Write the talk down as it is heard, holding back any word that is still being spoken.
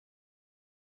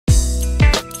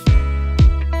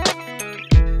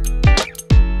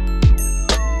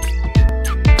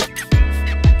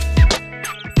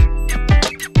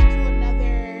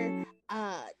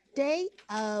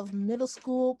middle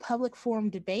school public forum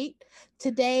debate.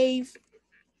 Today's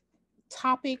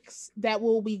topics that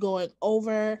we'll be going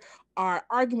over are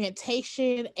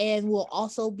argumentation, and we'll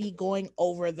also be going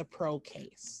over the pro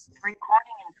case.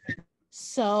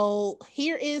 So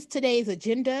here is today's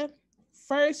agenda.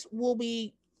 First, we'll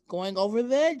be going over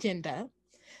the agenda.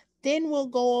 Then we'll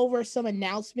go over some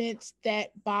announcements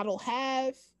that Baudl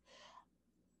have.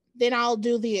 Then I'll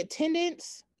do the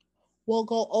attendance. We'll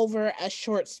go over a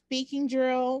short speaking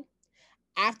drill.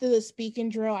 After the speaking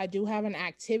drill, I do have an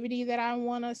activity that I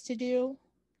want us to do.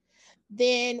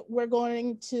 Then we're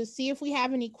going to see if we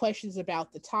have any questions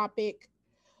about the topic.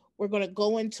 We're going to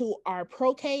go into our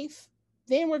pro case.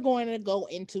 Then we're going to go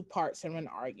into parts of an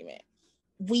argument.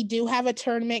 We do have a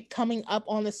tournament coming up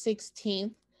on the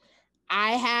 16th.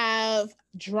 I have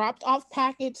dropped off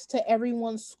packets to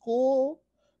everyone's school.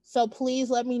 So please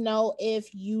let me know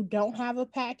if you don't have a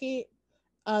packet.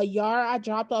 Yara, I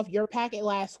dropped off your packet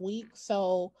last week.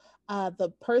 So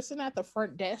the person at the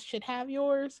front desk should have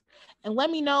yours. And let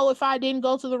me know if I didn't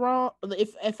go to the wrong,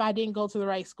 if I didn't go to the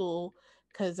right school.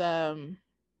 Cause I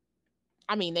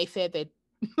mean, they said that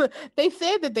they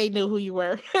said that they knew who you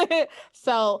were.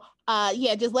 So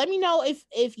yeah, just let me know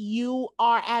if you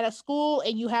are at a school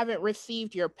and you haven't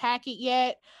received your packet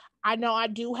yet. I know I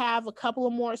do have a couple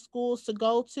of more schools to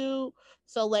go to,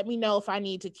 so let me know if I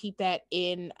need to keep that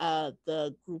in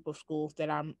the group of schools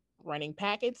that I'm running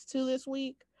packets to this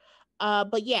week.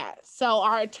 But yeah, so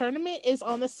our tournament is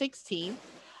on the 16th.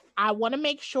 I want to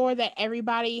make sure that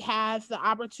everybody has the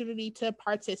opportunity to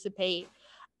participate.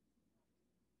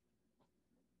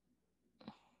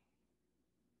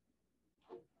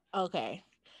 Okay.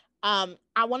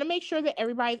 I want to make sure that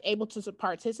everybody's able to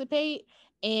participate.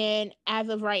 And as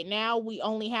of right now, we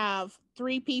only have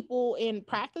 3 people in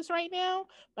practice right now,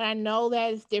 but I know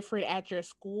that is different at your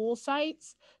school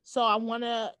sites. So I'm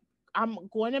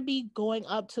going to be going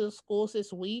up to the schools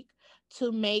this week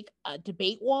to make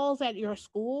debate walls at your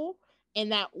school,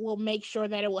 and that will make sure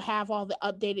that it will have all the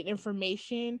updated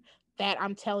information that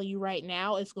I'm telling you right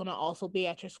now. Is going to also be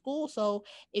at your school. So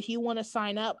if you want to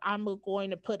sign up, I'm going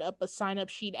to put up a sign up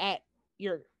sheet at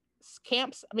your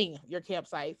your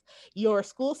campsites, your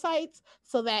school sites,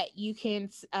 so that you can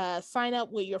sign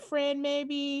up with your friend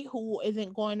maybe who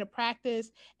isn't going to practice,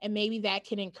 and maybe that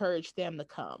can encourage them to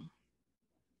come.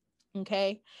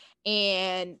 Okay.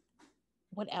 And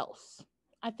what else?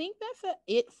 I think that's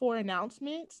it for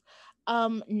announcements.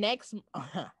 Next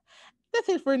that's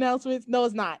it for announcements. No,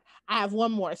 it's not. I have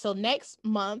one more. So next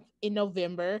month in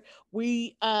November,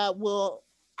 we will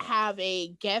have a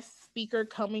guest speaker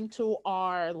coming to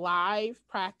our live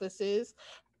practices.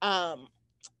 Um,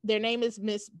 their name is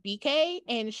Miss BK,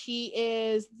 and she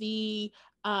is the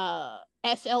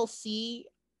SLC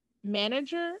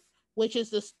manager, which is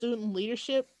the Student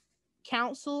Leadership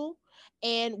Council.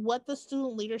 And what the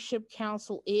Student Leadership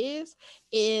Council is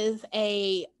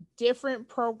a different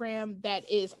program that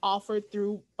is offered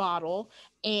through Baudl,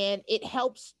 and it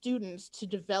helps students to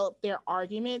develop their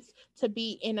arguments to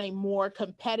be in a more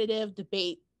competitive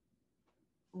debate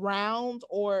rounds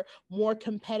or more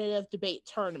competitive debate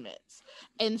tournaments.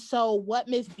 And so what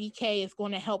Miss BK is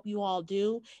going to help you all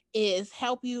do is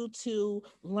help you to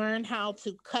learn how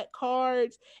to cut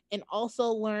cards, and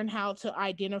also learn how to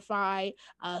identify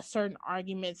certain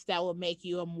arguments that will make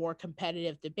you a more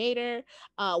competitive debater,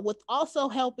 with also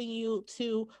helping you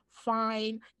to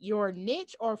find your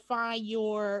niche or find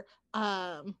your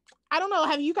I don't know.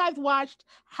 Have you guys watched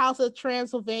House of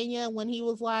Transylvania when he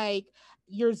was like,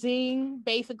 your zing,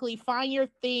 basically find your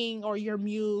thing or your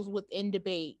muse within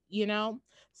debate, you know?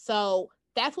 So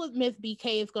that's what Miss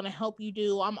BK is going to help you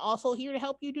do. I'm also here to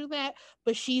help you do that,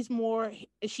 but she's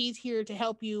here to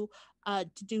help you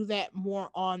to do that more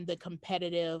on the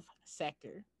competitive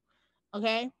sector.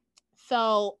 Okay?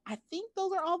 So I think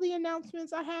those are all the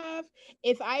announcements I have.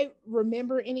 If I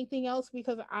remember anything else,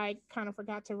 because I kind of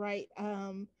forgot to write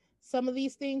some of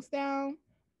these things down,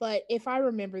 but if I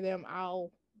remember them, I'll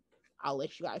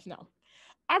let you guys know.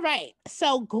 All right.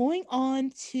 So going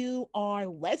on to our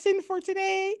lesson for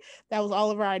today. That was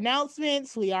all of our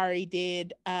announcements. We already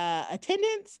did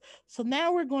attendance. So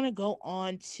now we're going to go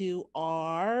on to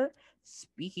our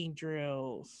speaking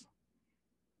drills.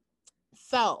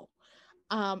 So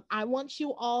I want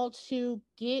you all to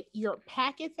get your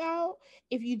packets out.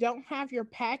 If you don't have your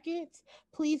packets,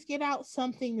 please get out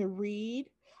something to read.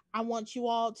 I want you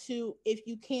all to, if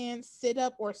you can, sit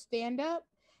up or stand up,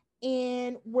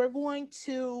 and we're going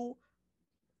to,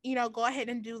 go ahead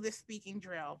and do this speaking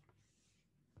drill.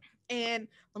 And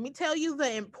let me tell you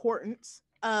the importance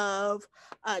of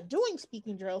doing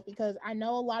speaking drills, because I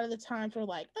know a lot of the times we're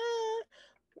like,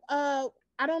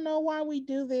 I don't know why we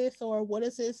do this, or what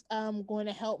is this going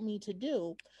to help me to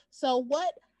do. So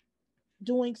what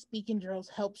doing speaking drills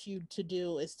helps you to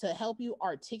do is to help you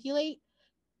articulate.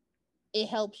 It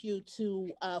helps you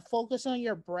to focus on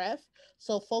your breath.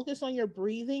 So focus on your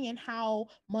breathing and how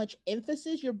much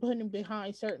emphasis you're putting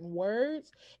behind certain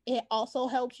words. It also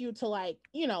helps you to, like,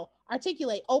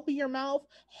 articulate. Open your mouth.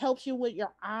 Helps you with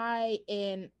your eye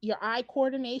and your eye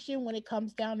coordination when it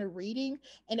comes down to reading.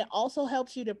 And it also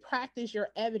helps you to practice your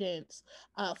evidence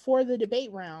for the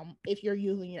debate round if you're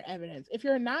using your evidence. If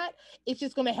you're not, it's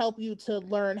just going to help you to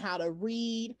learn how to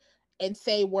read and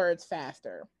say words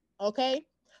faster. Okay.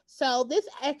 So this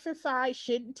exercise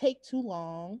shouldn't take too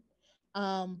long.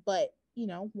 But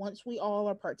once we all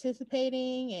are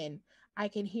participating and I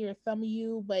can hear some of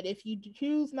you, but if you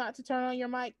choose not to turn on your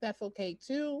mic, that's okay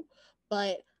too.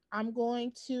 But I'm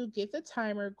going to get the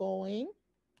timer going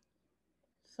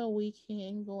so we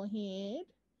can go ahead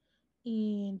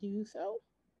and do so.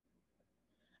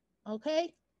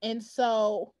 Okay. And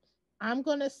so I'm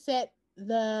going to set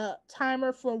the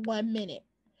timer for 1 minute.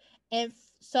 And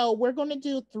so we're going to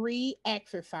do 3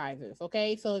 exercises.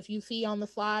 Okay. So if you see on the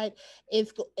slide,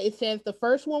 it says the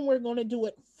first one, we're going to do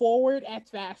it forward as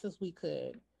fast as we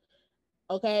could.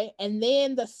 Okay. And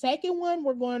then the second one,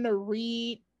 we're going to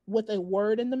read with a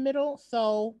word in the middle.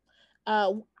 So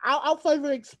I'll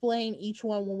further explain each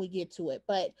one when we get to it.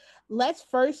 But let's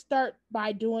first start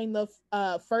by doing the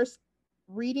first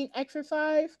reading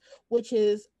exercise, which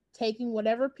is taking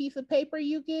whatever piece of paper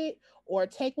you get or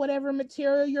take whatever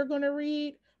material you're going to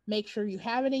read. Make sure you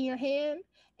have it in your hand,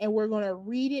 and we're going to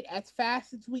read it as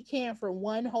fast as we can for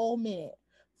 1 whole minute.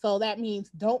 So that means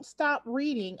don't stop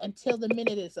reading until the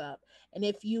minute is up. And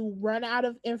if you run out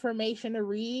of information to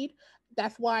read,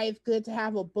 that's why it's good to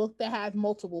have a book that has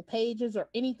multiple pages or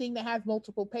anything that has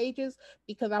multiple pages,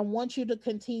 because I want you to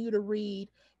continue to read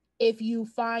if you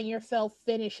find yourself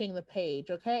finishing the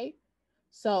page. Okay.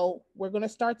 So we're going to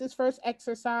start this first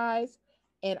exercise,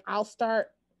 and I'll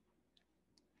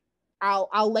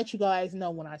let you guys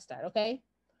know when I start. Okay.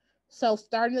 So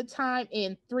starting the time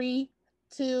in 3,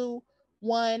 2,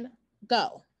 1,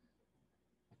 go.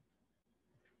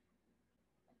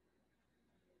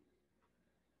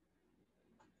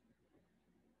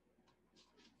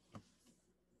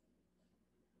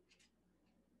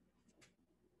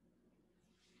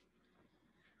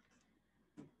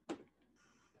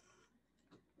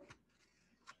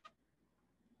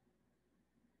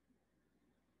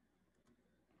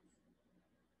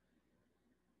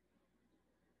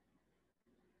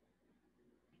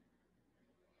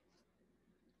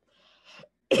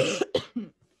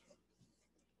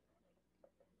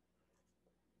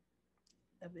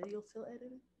 A video still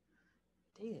editing?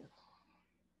 Damn.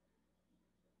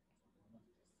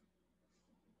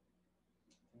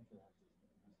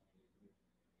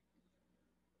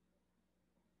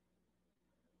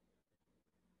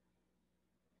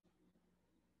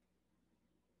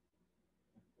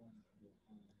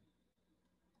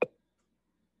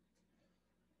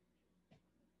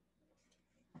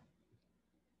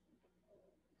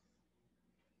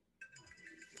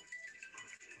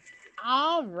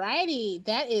 All righty.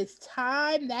 That is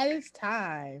time. That is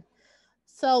time.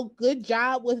 So good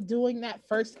job with doing that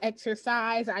first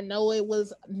exercise. I know it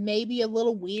was maybe a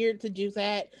little weird to do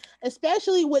that,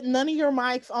 especially with none of your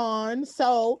mics on.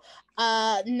 So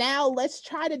now let's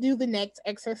try to do the next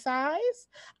exercise.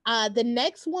 The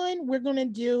next one we're going to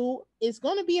do is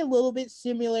going to be a little bit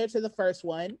similar to the first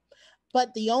one,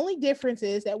 but the only difference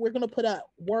is that we're going to put a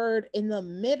word in the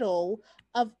middle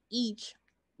of each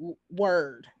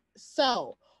word.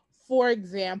 So, for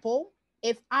example,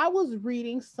 if I was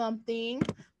reading something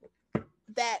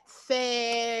that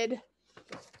said,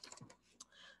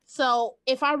 so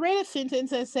if I read a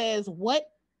sentence that says,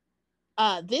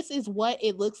 this is what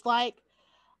it looks like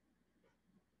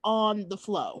on the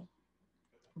flow,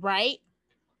 right?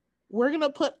 We're going to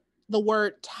put the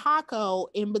word taco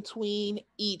in between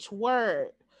each word.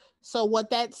 So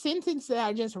what that sentence that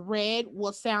I just read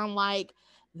will sound like,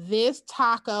 this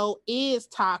taco is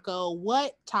taco,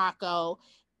 what taco,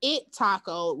 it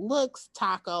taco, looks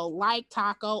taco, like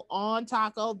taco, on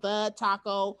taco, the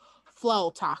taco, flow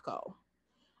taco.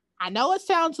 I know it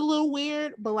sounds a little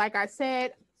weird, but like I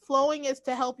said, flowing is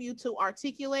to help you to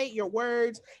articulate your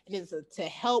words. It is to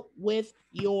help with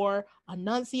your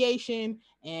enunciation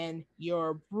and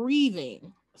your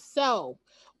breathing. So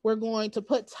we're going to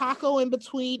put taco in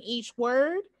between each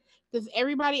word. Does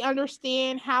everybody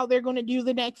understand how they're going to do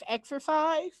the next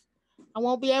exercise? I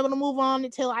won't be able to move on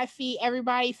until I see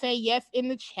everybody say yes in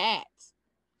the chat.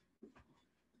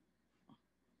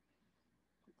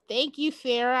 Thank you,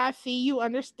 Sarah. I see you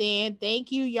understand. Thank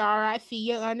you, Yara. I see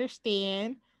you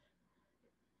understand.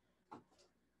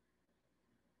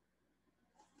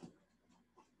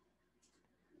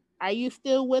 Are you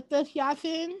still with us,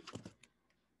 Yasin?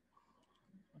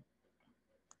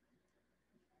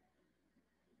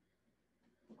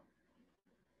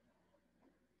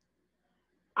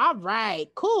 All right,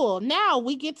 cool. Now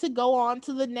we get to go on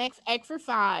to the next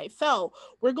exercise. So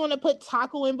we're going to put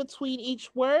taco in between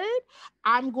each word.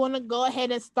 I'm going to go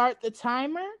ahead and start the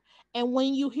timer. And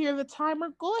when you hear the timer,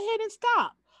 go ahead and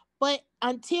stop. But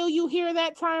until you hear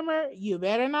that timer, you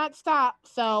better not stop.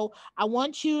 So I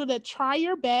want you to try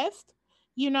your best.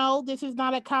 This is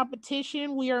not a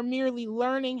competition. We are merely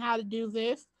learning how to do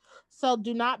this. So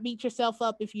do not beat yourself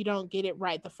up if you don't get it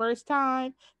right the first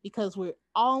time because we're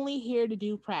only here to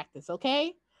do practice,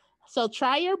 okay? So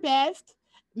try your best.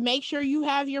 Make sure you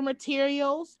have your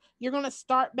materials. You're going to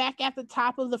start back at the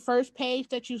top of the first page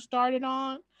that you started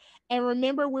on. And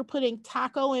remember, we're putting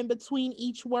taco in between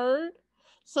each word.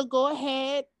 So go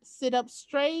ahead, sit up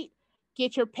straight,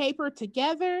 get your paper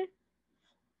together,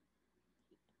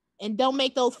 and don't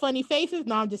make those funny faces.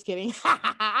 No, I'm just kidding.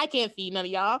 I can't see none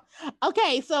of y'all.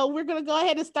 Okay, so we're going to go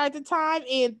ahead and start the time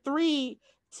in three,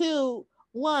 two,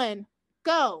 one,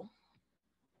 go.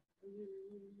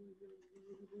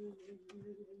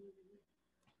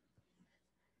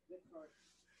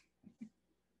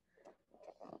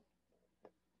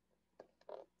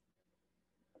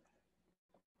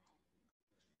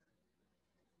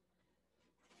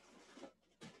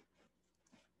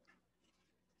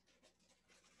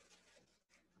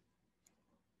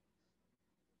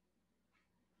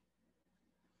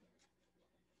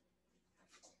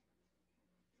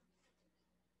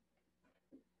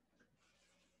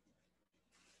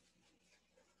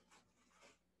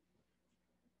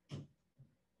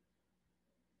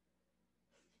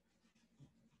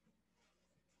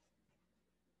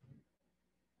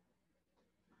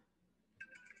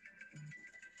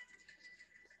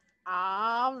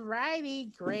 All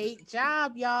righty. Great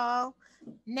job, y'all.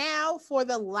 Now, for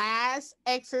the last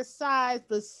exercise,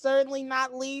 but certainly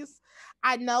not least,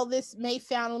 I know this may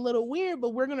sound a little weird, but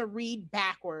we're going to read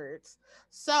backwards.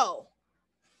 So,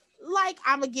 like,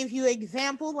 I'm going to give you an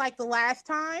example like the last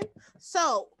time.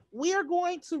 So, we are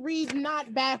going to read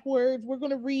not backwards. We're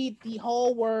going to read the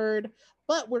whole word,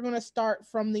 but we're going to start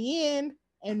from the end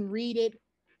and read it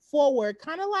forward.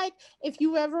 Kind of like if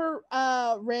you ever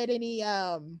read any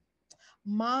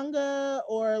manga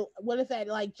or what is that,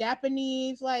 like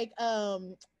Japanese, like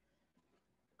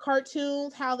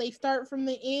cartoons, how they start from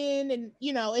the end and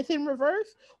it's in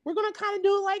reverse. We're gonna kind of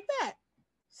do it like that.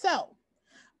 So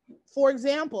for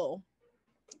example,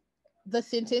 the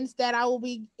sentence that I will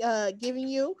be giving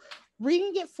you,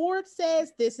 reading it forward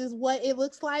says this is what it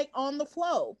looks like on the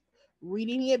flow.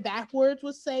 Reading it backwards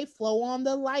would say flow on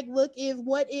the like look is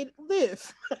what it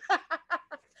is.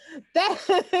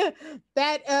 that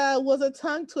that was a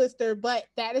tongue twister, but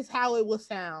that is how it will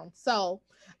sound. So,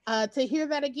 to hear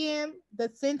that again,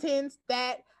 the sentence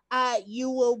that you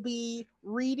will be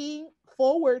reading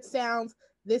forward sounds,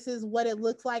 "This is what it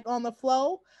looks like on the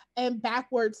flow," and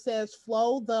backwards says,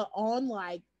 "Flow the on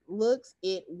like looks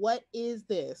it. What is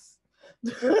this?"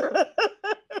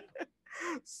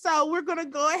 So we're gonna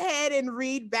go ahead and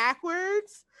read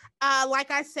backwards. Like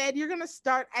I said, you're gonna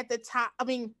start at the top. I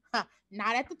mean,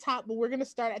 not at the top, but we're gonna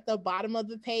start at the bottom of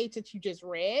the page that you just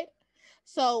read.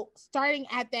 So starting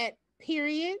at that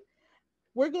period,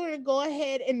 we're going to go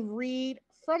ahead and read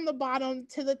from the bottom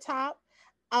to the top.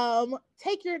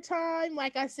 Take your time.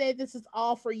 Like I said, this is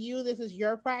all for you. This is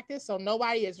your practice, so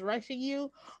nobody is rushing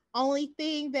you. Only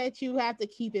thing that you have to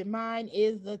keep in mind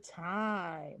is the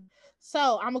time.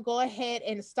 So I'm gonna go ahead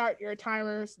and start your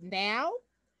timers now.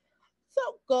 So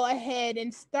go ahead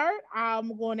and start.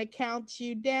 I'm going to count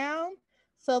you down.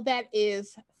 So that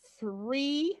is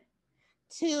three,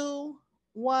 two,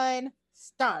 one,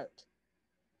 start.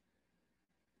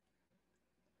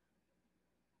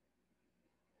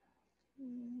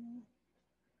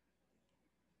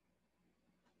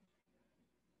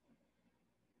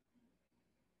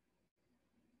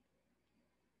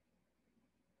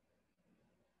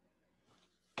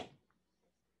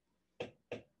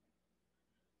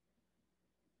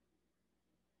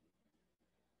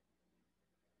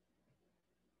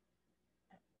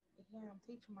 Yeah, I'm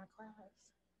teaching my class.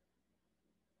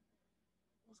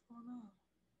 What's going on?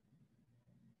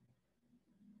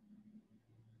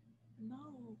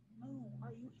 No, no.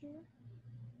 Are you here?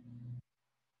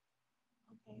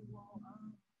 Okay, well,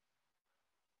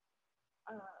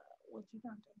 what you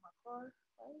gonna take my car,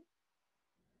 right?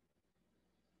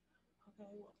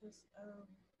 Okay, well, just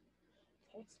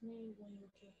Text me when you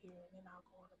get here, and then I'll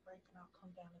go on a break and I'll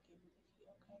come down and give you the key,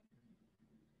 okay?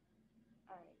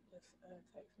 All right, just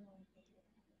text me when you get here.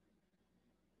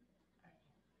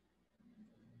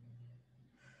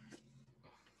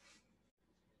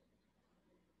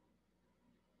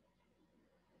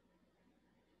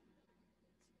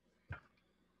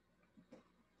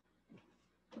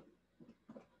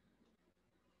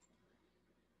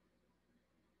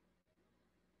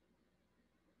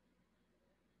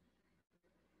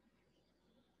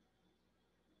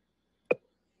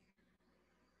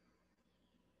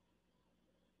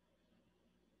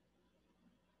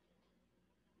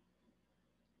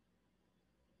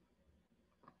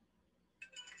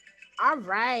 All right. All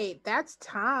right, that's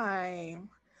time.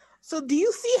 So do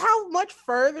you see how much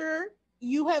further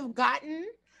you have gotten?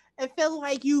 It feels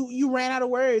like you ran out of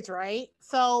words, right?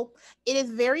 So it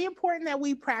is very important that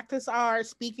we practice our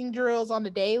speaking drills on the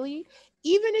daily.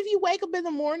 Even if you wake up in the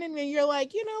morning and you're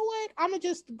like, you know what, I'm gonna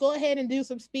just go ahead and do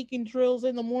some speaking drills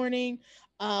in the morning,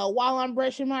 while I'm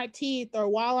brushing my teeth or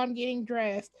while I'm getting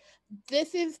dressed.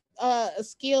 This is a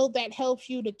skill that helps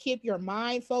you to keep your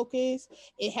mind focused.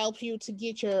 It helps you to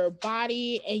get your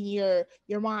body and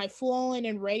your mind flowing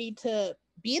and ready to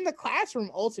be in the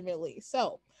classroom ultimately.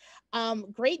 So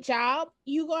great job,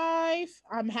 you guys.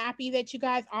 I'm happy that you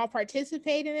guys all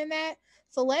participated in that.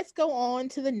 So let's go on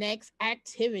to the next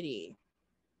activity.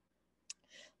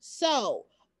 So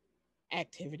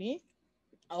activity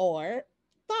or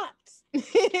thoughts.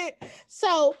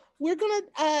 So we're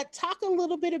gonna talk a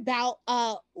little bit about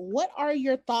what are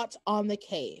your thoughts on the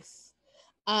case.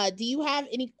 Do you have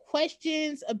any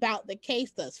questions about the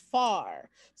case thus far?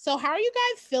 So how are you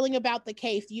guys feeling about the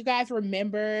case? Do you guys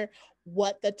remember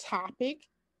what the topic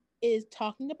is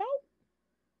talking about?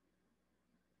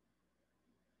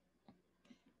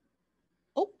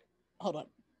 Oh, hold on.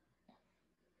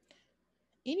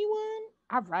 Anyone?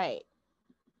 All right,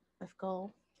 let's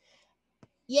go.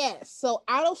 Yes. So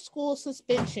out of school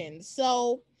suspension.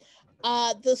 So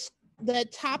the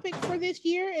topic for this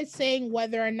year is saying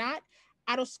whether or not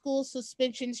out of school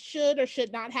suspensions should or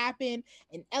should not happen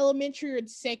in elementary or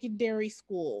secondary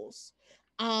schools.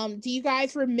 Do you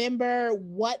guys remember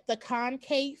what the con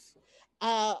case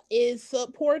is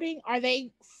supporting? Are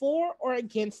they for or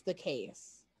against the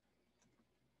case?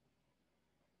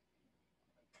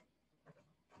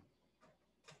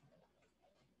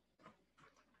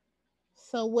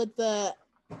 So would the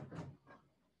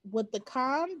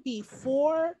con be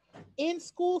for in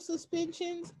school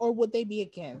suspensions or would they be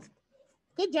against?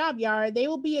 Good job, Yara. They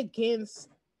will be against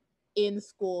in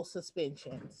school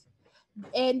suspensions.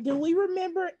 And do we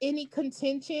remember any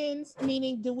contentions?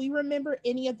 Meaning, do we remember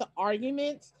any of the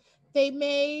arguments they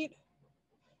made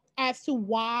as to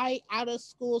why out of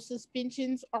school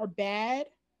suspensions are bad?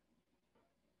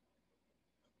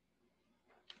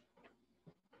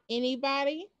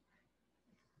 Anybody?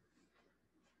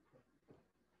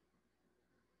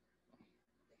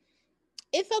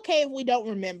 It's okay if we don't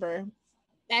remember.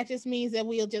 That just means that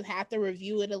we'll just have to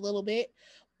review it a little bit.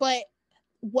 But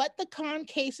what the con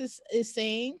case is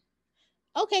saying.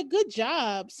 Okay, good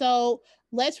job. So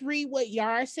let's read what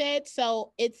Yara said.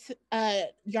 So it's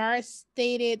Yara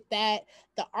stated that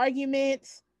the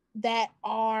arguments that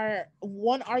are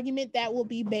one argument that will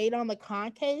be made on the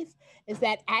con case is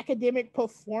that academic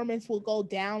performance will go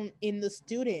down in the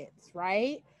students,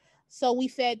 right? So we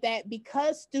said that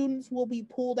because students will be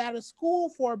pulled out of school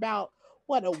for about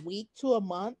what a week to a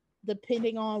month,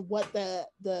 depending on what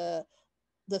the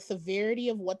severity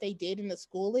of what they did in the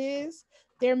school is,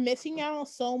 they're missing out on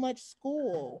so much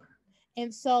school.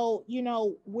 And so,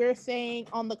 we're saying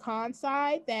on the con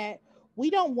side that we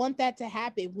don't want that to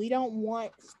happen. We don't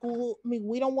want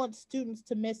we don't want students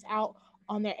to miss out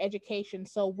on their education.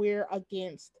 So we're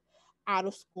against out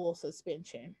of school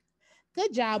suspension.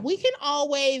 Good job. We can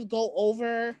always go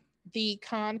over the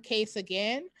con case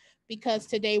again because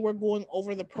today we're going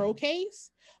over the pro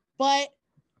case. But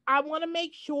I want to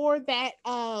make sure that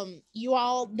you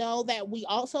all know that we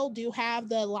also do have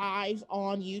the lives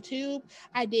on YouTube.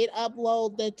 I did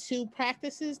upload the two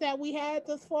practices that we had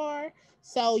thus far,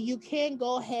 so you can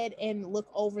go ahead and look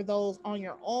over those on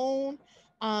your own,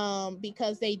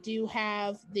 because they do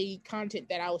have the content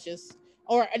that I was just,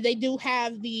 or they do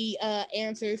have the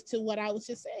answers to what I was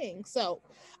just saying. So,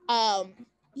 um,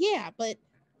 yeah, but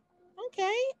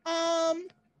okay.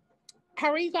 How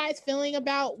are you guys feeling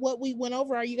about what we went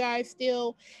over? Are you guys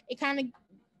still, it kind of,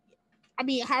 I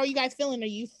mean, how are you guys feeling? Are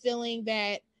you feeling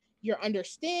that you're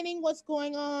understanding what's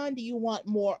going on? Do you want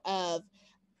more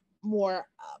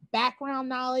background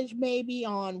knowledge maybe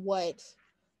on what,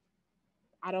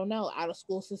 I don't know, out of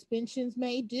school suspensions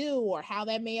may do or how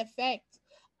that may affect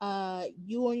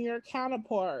you and your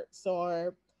counterparts,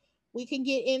 or we can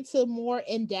get into more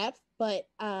in depth, but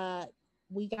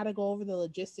we got to go over the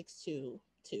logistics too.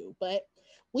 But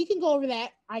we can go over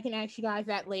that. I can ask you guys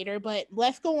that later, but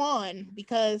let's go on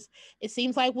because it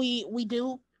seems like we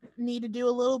do need to do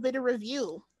a little bit of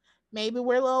review. Maybe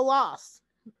we're a little lost.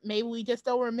 Maybe we just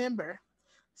don't remember.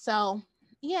 So,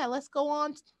 yeah, let's go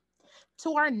on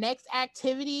to our next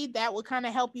activity that will kind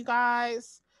of help you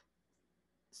guys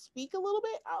speak a little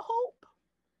bit, I hope.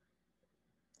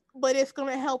 But it's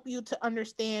going to help you to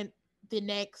understand the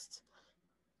next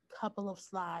couple of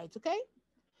slides, okay?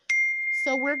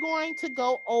 So we're going to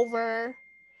go over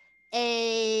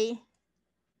a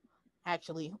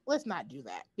actually, let's not do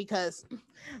that because we're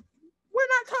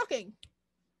not talking.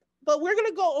 But we're going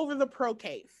to go over the pro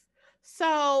case.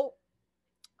 So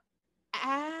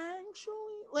actually,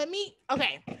 let me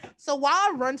okay. So while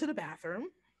I run to the bathroom,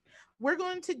 we're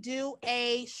going to do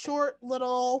a short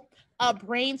little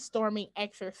brainstorming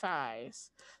exercise.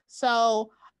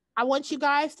 So I want you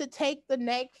guys to take the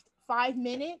next 5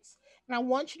 minutes and I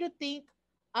want you to think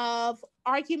of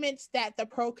arguments that the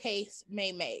pro case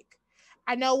may make.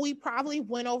 I know we probably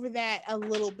went over that a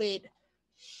little bit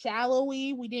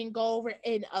shallowly. We didn't go over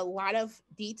in a lot of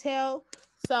detail.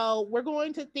 So we're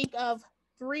going to think of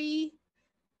three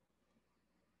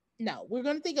no, we're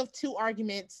going to think of two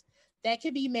arguments that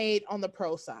can be made on the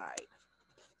pro side.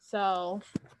 So,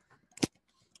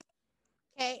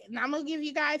 okay, and I'm going to give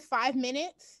you guys 5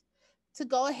 minutes to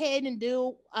go ahead and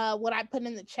do what I put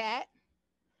in the chat.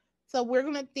 So we're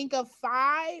going to think of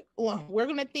we're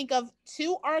going to think of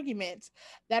two arguments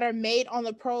that are made on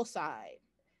the pro side.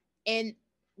 And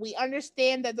we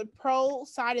understand that the pro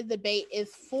side of the debate is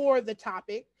for the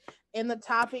topic. And the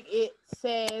topic, it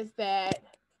says that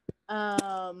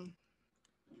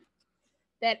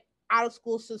that out of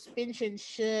school suspension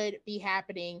should be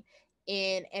happening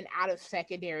in and out of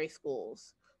secondary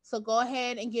schools. So go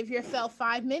ahead and give yourself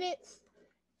 5 minutes,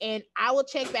 and I will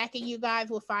check back at you guys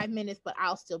with 5 minutes, but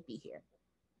I'll still be here.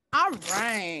 All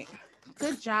right.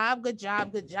 Good job, good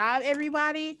job, good job,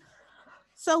 everybody.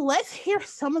 So let's hear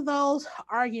some of those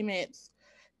arguments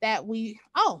that looks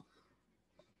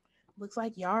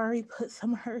like Yari put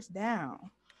some of hers down.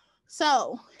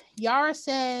 So Yara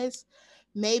says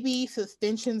maybe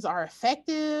suspensions are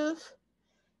effective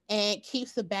and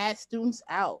keeps the bad students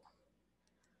out.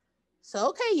 So,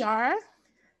 okay, Yara,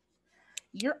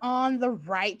 you're on the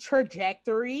right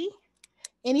trajectory.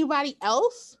 Anybody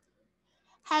else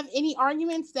have any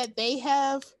arguments that they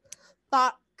have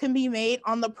thought can be made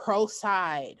on the pro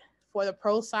side, for the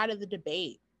pro side of the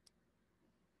debate?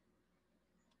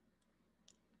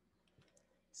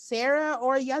 Sarah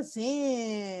or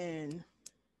Yazin?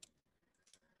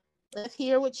 Let's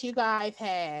hear what you guys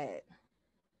had.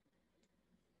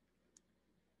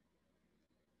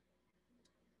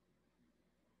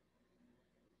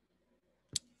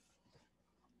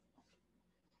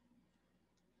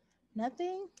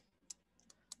 Nothing?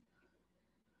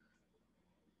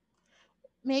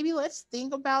 Maybe let's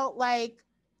think about like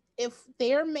if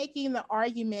they're making the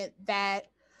argument that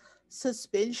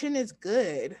suspension is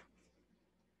good.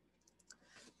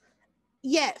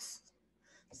 Yes.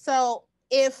 So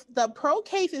if the pro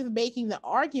case is making the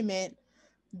argument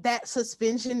that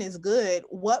suspension is good,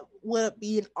 what would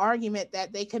be an argument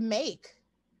that they can make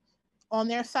on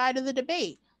their side of the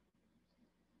debate?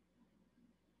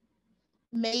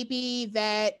 Maybe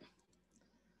that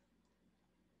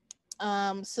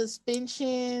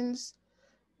suspensions,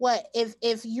 what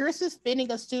if you're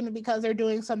suspending a student because they're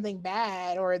doing something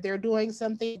bad or they're doing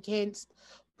something against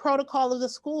protocol of the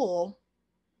school,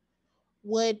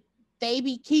 would they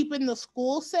be keeping the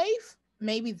school safe?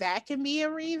 Maybe that can be a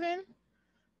reason.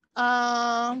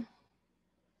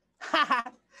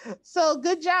 So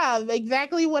good job.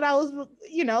 Exactly what I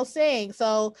was, saying.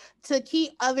 So to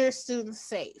keep other students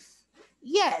safe.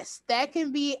 Yes, that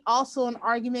can be also an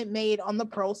argument made on the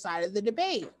pro side of the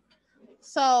debate.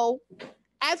 So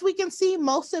as we can see,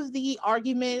 most of the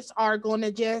arguments are going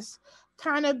to just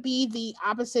kind of be the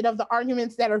opposite of the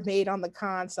arguments that are made on the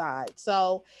con side.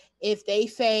 So if they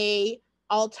say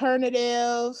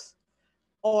alternatives,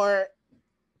 or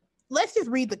let's just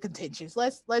read the contentions.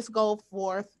 Let's go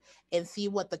forth and see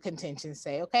what the contentions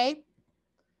say, okay?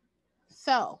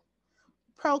 So,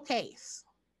 pro case.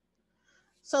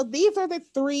 So these are the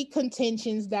three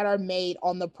contentions that are made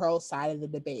on the pro side of the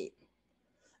debate.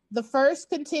 The first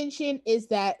contention is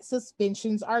that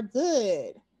suspensions are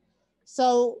good.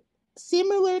 So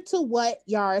similar to what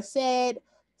Yara said,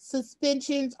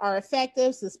 suspensions are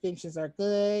effective, suspensions are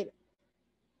good.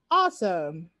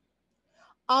 Awesome.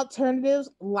 Alternatives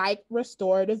like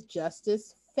restorative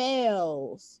justice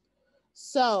fails.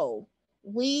 So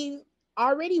we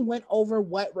already went over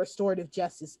what restorative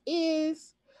justice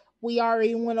is. We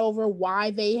already went over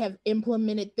why they have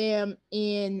implemented them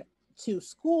into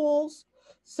schools.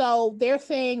 So they're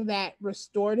saying that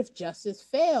restorative justice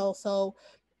fails. So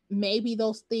maybe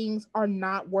those things are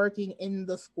not working in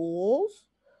the schools,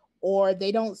 or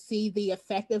they don't see the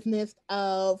effectiveness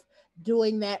of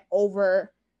doing that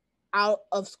over out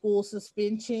of school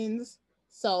suspensions.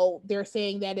 So they're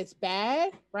saying that it's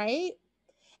bad, right?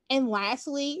 And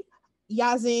lastly,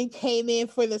 Yazin came in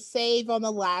for the save on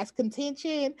the last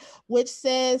contention, which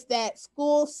says that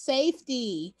school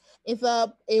safety is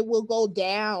up. It will go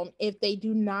down if they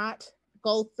do not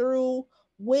go through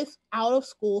with out of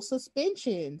school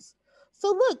suspensions. So,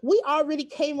 look, we already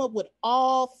came up with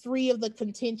all three of the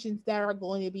contentions that are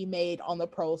going to be made on the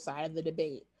pro side of the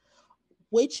debate,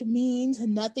 which means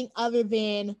nothing other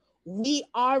than we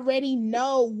already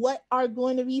know what are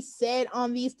going to be said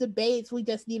on these debates. We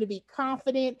just need to be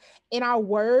confident in our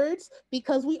words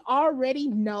because we already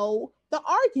know the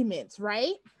arguments,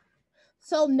 right?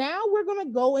 So now we're going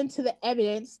to go into the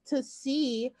evidence to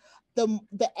see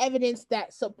the evidence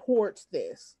that supports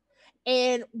this.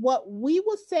 And what we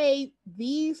will say,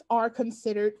 these are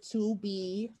considered to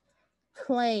be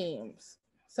claims.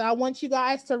 So I want you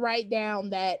guys to write down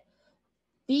that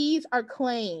these are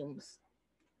claims.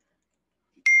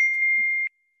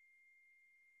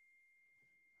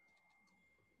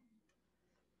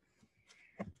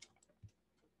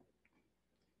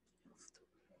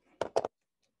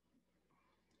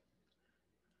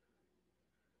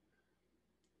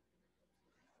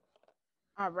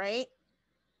 All right.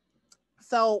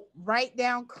 So write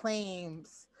down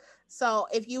claims. So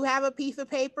if you have a piece of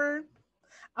paper,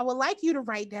 I would like you to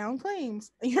write down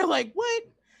claims. You're like, what?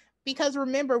 Because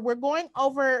remember, we're going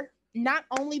over not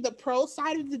only the pro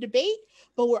side of the debate,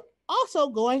 but we're also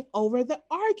going over the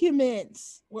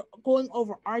arguments. We're going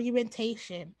over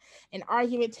argumentation. And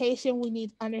argumentation, we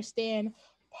need to understand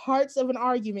parts of an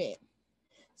argument.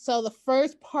 So the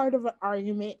first part of an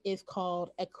argument is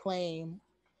called a claim.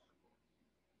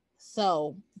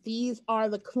 So these are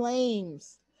the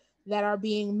claims that are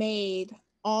being made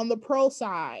on the pro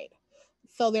side.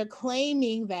 So they're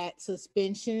claiming that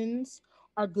suspensions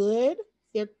are good.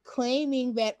 They're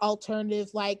claiming that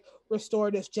alternatives like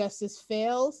restorative justice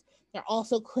fails. They're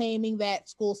also claiming that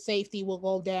school safety will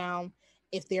go down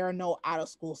if there are no out of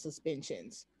school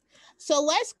suspensions. So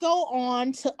let's go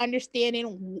on to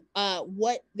understanding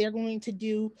what they're going to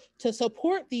do to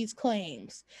support these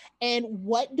claims. And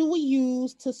what do we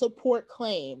use to support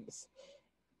claims?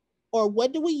 Or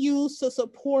what do we use to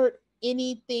support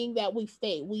anything that we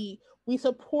state? We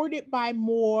support it by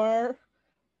more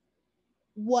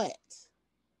what?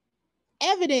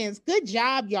 Evidence. Good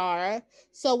job, Yara.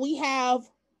 So we have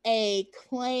a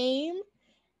claim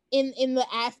in the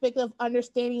aspect of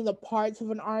understanding the parts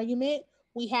of an argument.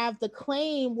 We have the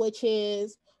claim, which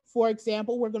is, for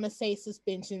example, we're going to say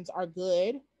suspensions are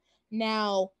good.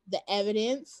 Now the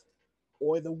evidence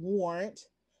or the warrant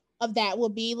of that will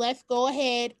be, let's go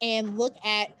ahead and look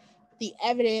at the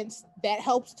evidence that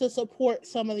helps to support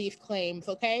some of these claims,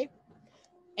 okay?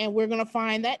 And we're going to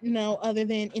find that no other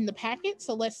than in the packet.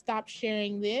 So let's stop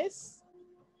sharing this.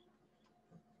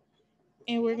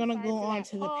 And we're going to go on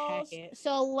to the packet.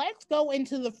 So let's go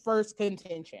into the first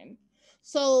contention.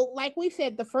 So, like we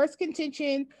said, the first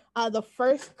contention, the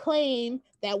first claim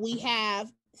that we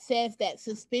have says that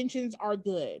suspensions are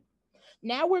good.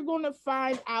 Now we're going to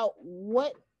find out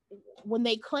what, when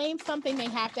they claim something, they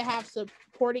have to have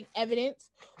supporting evidence,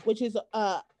 which is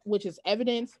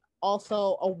evidence,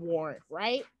 also a warrant,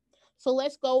 right? So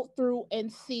let's go through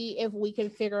and see if we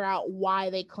can figure out why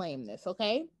they claim this,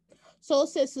 okay? So it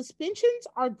says suspensions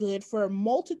are good for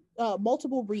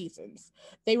multiple reasons.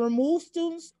 They remove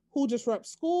students who disrupt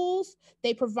schools,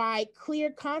 they provide clear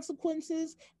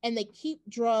consequences, and they keep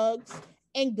drugs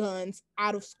and guns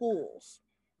out of schools.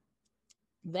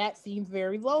 That seems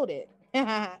very loaded.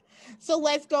 So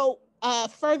let's go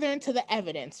further into the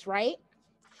evidence, right?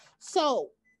 So,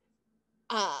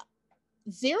 uh,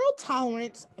 zero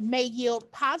tolerance may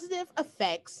yield positive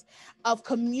effects of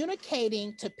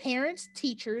communicating to parents,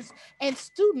 teachers, and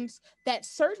students that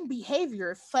certain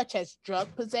behaviors, such as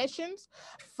drug possessions,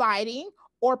 fighting,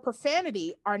 or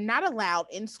profanity, are not allowed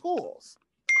in schools.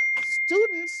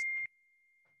 Students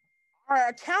are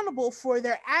accountable for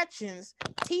their actions.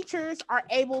 Teachers are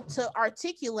able to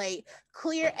articulate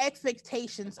clear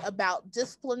expectations about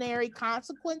disciplinary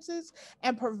consequences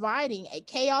and providing a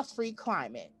chaos free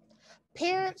climate.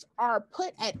 Parents are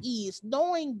put at ease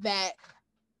knowing that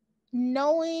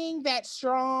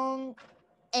strong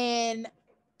and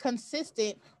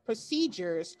consistent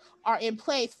procedures are in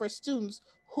place for students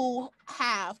who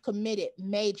have committed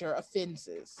major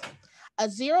offenses. A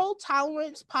zero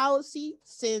tolerance policy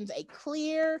sends a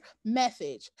clear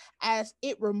message as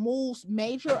it removes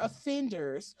major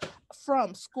offenders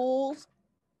from school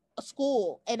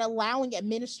and allowing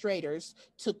administrators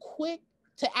to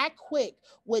act quick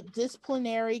with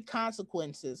disciplinary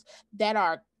consequences that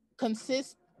are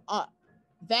consist uh,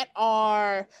 that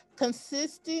are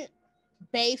consistent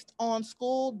based on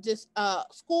school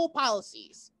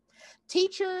policies.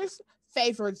 Teachers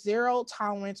favor zero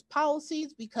tolerance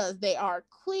policies because they are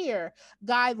clear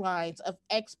guidelines of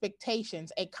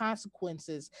expectations and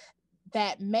consequences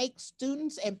that make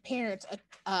students and parents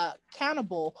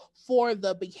accountable for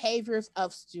the behaviors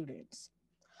of students.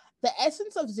 The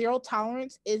essence of zero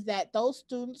tolerance is that those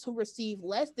students who receive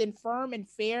less than firm and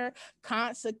fair,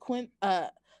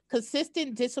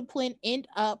 consistent discipline end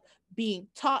up being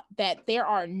taught that there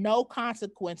are no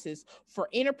consequences for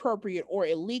inappropriate or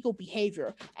illegal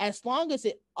behavior as long as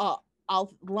it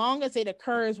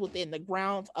occurs within the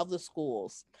grounds of the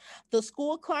schools. The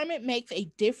school climate makes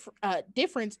a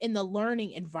difference in the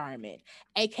learning environment.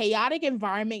 A chaotic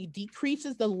environment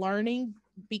decreases the learning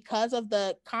because of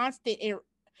the constant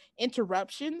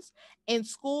interruptions, and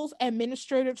schools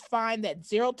administrators find that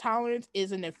zero tolerance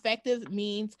is an effective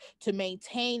means to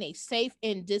maintain a safe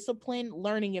and disciplined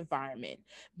learning environment.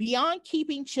 Beyond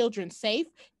keeping children safe,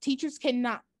 teachers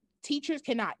cannot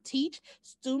teach,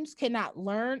 students cannot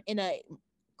learn in a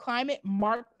climate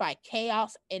marked by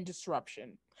chaos and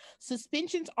disruption.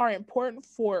 Suspensions are important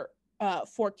for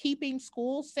keeping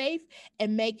schools safe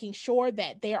and making sure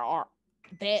that there are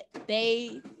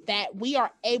that we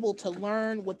are able to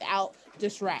learn without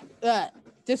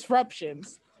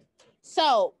disruptions.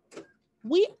 So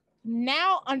we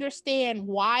now understand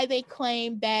why they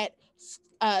claim that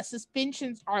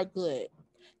suspensions are good.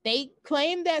 They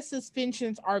claim that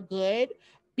suspensions are good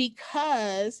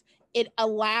because it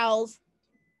allows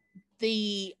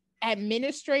the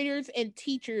administrators and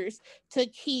teachers to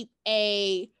keep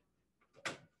a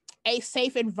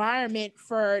safe environment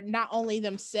for not only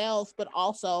themselves but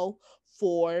also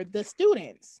for the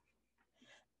students.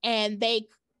 And they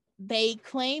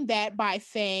claim that by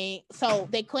saying so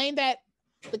they claim that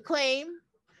the claim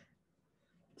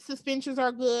suspensions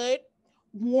are good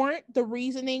warrant the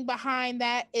reasoning behind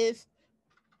that is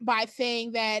by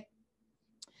saying that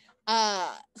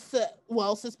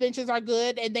suspensions are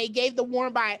good, and they gave the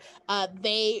warrant by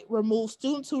they remove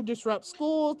students who disrupt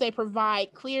schools, they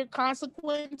provide clear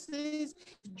consequences,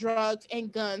 drugs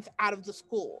and guns out of the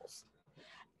schools.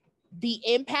 The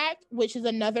impact, which is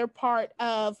another part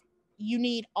of you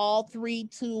need all three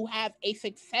to have a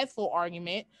successful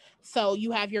argument. So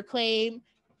you have your claim,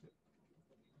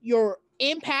 your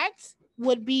impact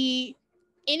would be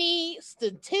any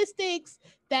statistics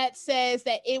that says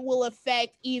that it will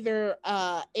affect either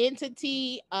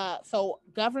entity, so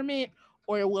government,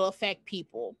 or it will affect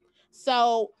people.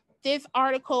 So this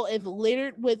article is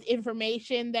littered with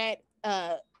information that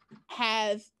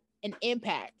has an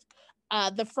impact.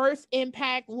 The first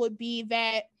impact would be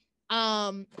that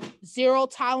um, zero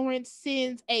tolerance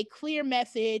sends a clear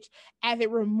message as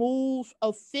it removes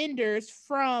offenders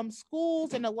from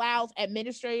schools and allows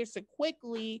administrators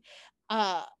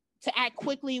uh, to act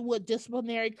quickly with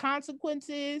disciplinary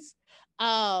consequences.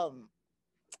 Um,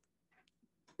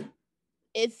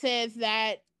 it says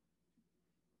that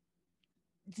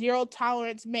zero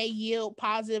tolerance may yield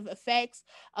positive effects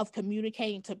of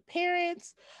communicating to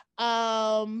parents.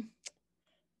 Um,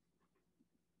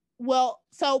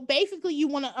 so basically, you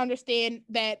want to understand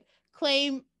that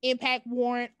claim, impact,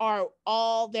 warrant are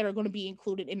all that are going to be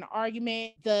included in the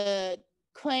argument. The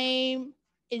claim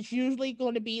is usually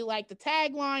going to be like the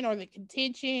tagline or the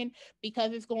contention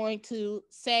because it's going to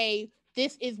say,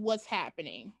 this is what's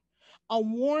happening. A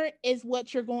warrant is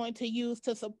what you're going to use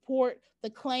to support the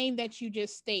claim that you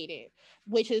just stated,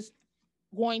 which is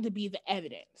going to be the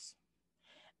evidence.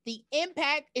 The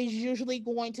impact is usually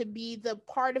going to be the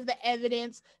part of the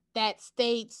evidence that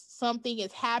states something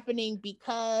is happening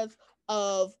because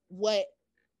of what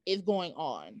is going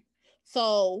on.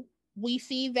 So we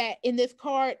see that in this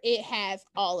card, it has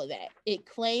all of that. It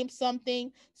claims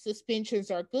something, suspensions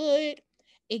are good.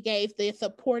 It gave the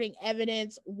supporting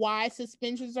evidence why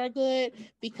suspensions are good,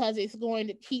 because it's going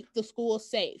to keep the school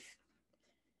safe.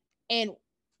 And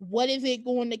what is it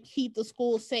going to keep the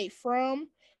school safe from?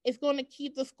 It's going to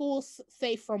keep the schools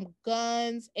safe from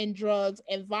guns and drugs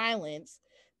and violence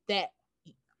that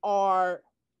are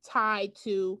tied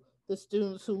to the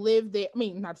students who live there. I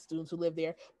mean, not the students who live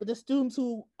there, but the students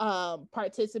who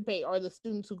participate or the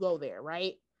students who go there,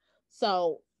 right?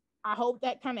 So I hope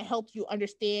that kind of helps you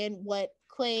understand what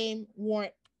claim,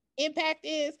 warrant, impact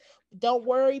is. Don't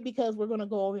worry because we're going to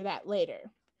go over that later.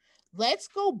 Let's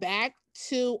go back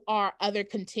to our other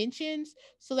contentions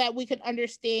so that we can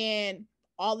understand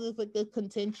all of the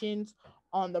contentions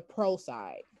on the pro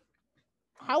side.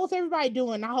 How was everybody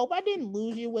doing? I hope I didn't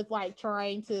lose you with like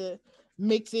trying to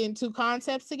mix in two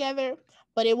concepts together,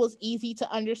 but it was easy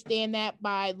to understand that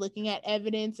by looking at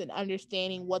evidence and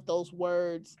understanding what those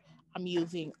words I'm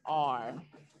using are.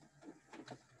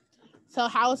 So,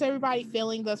 how is everybody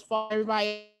feeling thus far?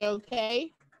 Everybody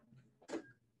okay?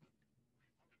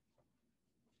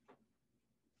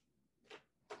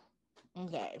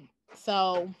 Okay.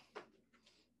 So,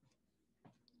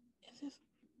 is this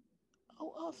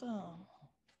oh awesome.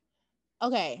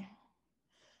 Okay.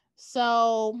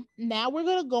 So, now we're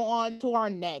going to go on to our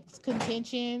next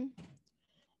contention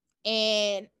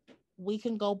and we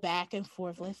can go back and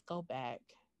forth. Let's go back.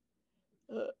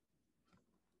 Uh,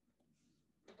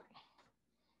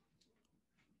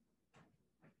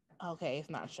 okay, it's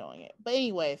not showing it. But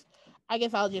anyways, I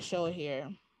guess I'll just show it here.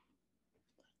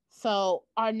 So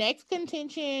our next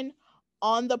contention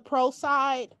on the pro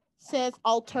side says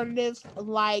alternatives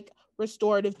like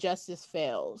restorative justice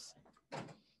fails.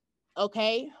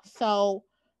 Okay, so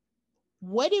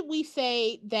what did we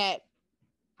say that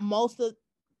most of,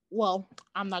 well,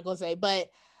 I'm not gonna say, but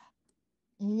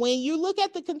when you look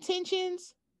at the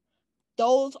contentions,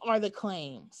 those are the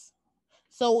claims.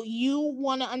 So you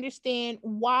want to understand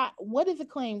why, what is a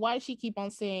claim? Why does she keep on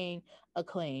saying a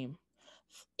claim?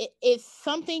 It's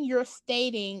something you're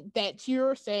stating that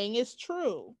you're saying is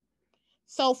true.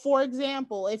 So, for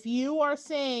example, if you are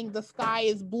saying the sky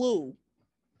is blue,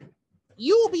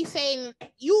 you will be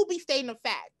stating a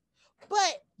fact,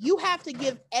 but you have to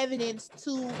give evidence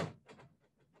to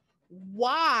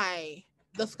why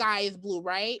the sky is blue,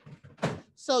 right?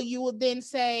 So you would then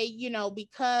say,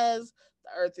 because the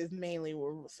earth is mainly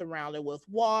surrounded with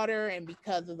water and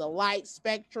because of the light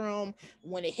spectrum,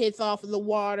 when it hits off of the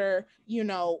water,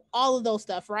 all of those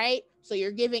stuff, right? So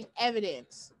you're giving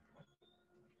evidence,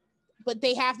 but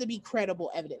they have to be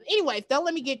credible evidence. Anyways, don't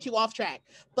let me get you off track.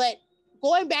 But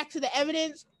going back to the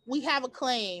evidence, we have a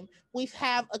claim. We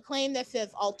have a claim that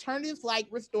says alternatives like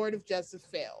restorative justice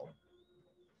fail.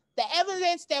 The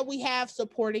evidence that we have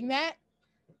supporting that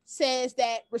says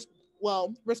that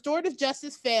restorative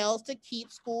justice fails to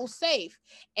keep schools safe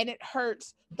and it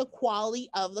hurts the quality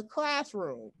of the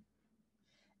classroom.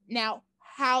 Now,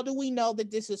 how do we know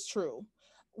that this is true?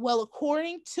 Well,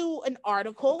 according to an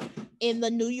article in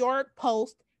the New York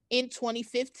Post in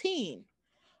 2015,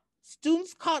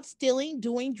 students caught stealing,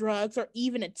 doing drugs, or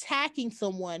even attacking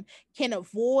someone can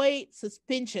avoid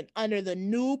suspension under the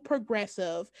new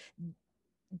progressive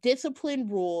discipline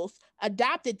rules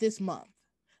adopted this month.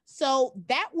 So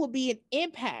that will be an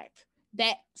impact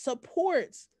that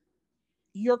supports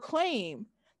your claim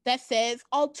that says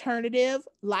alternative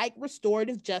like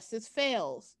restorative justice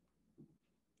fails.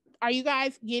 Are you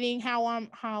guys getting how I'm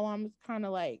kind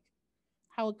of like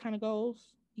how it kind of goes?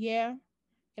 Yeah.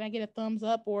 Can I get a thumbs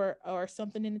up or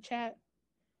something in the chat?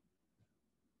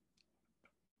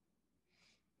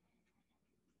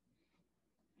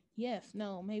 Yes,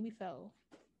 no, maybe so.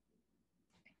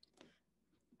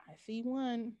 I see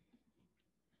one.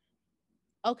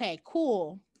 Okay,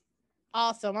 cool.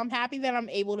 Awesome. I'm happy that I'm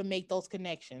able to make those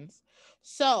connections.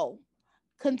 So,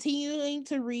 continuing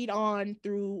to read on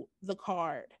through the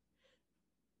card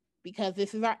because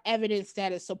this is our evidence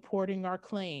that is supporting our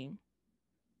claim.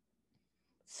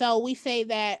 So we say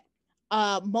that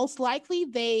most likely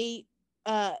they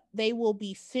will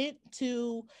be sent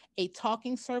to a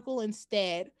talking circle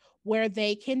instead where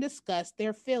they can discuss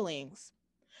their feelings.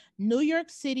 New York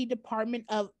City Department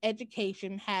of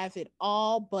Education has it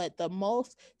all, but the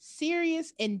most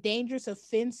serious and dangerous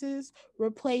offenses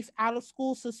replace out of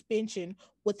school suspension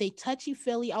with a touchy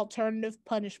feely alternative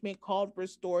punishment called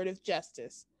restorative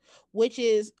justice, which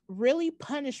is really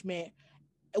punishment,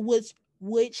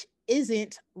 which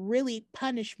isn't really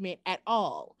punishment at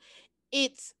all.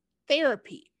 It's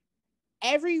therapy.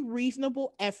 Every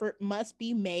reasonable effort must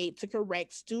be made to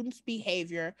correct students'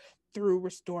 behavior through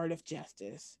restorative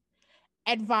justice.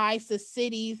 Advised the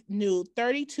city's new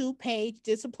 32-page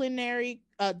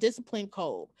discipline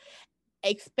code.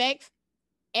 Expects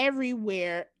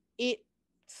everywhere it's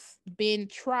been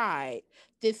tried,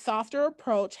 this softer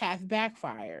approach has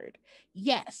backfired.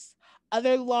 Yes,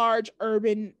 other large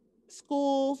urban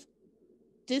schools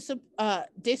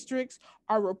districts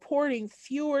are reporting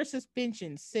fewer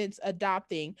suspensions since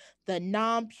adopting the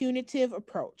non-punitive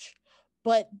approach,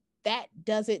 but that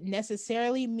doesn't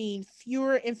necessarily mean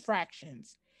fewer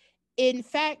infractions. In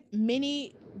fact,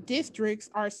 many districts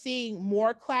are seeing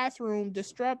more classroom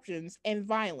disruptions and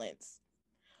violence.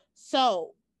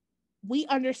 So we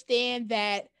understand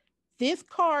that this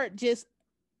card just,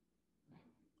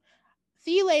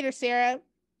 see you later, Sarah.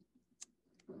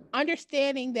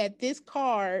 Understanding that this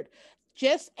card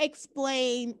just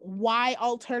explain why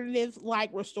alternatives like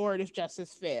restorative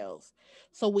justice fails.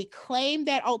 So we claim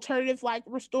that alternative like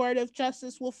restorative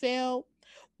justice will fail.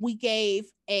 We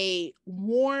gave a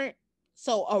warrant,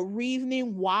 so a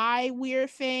reasoning why we're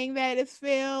saying that it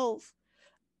fails,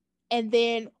 and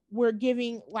then we're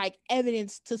giving like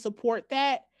evidence to support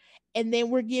that, and then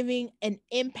we're giving an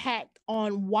impact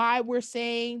on why we're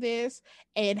saying this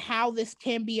and how this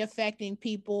can be affecting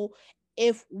people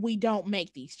if we don't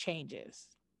make these changes.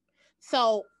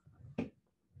 So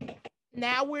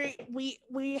now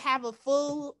we have a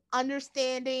full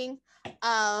understanding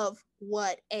of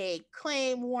what a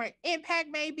claim warrant impact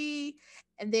may be,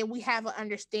 and then we have an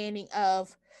understanding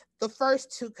of the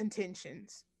first two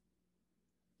contentions.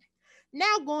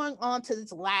 Now going on to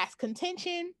this last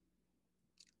contention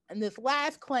and this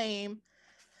last claim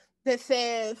that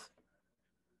says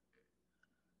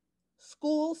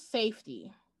school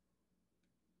safety.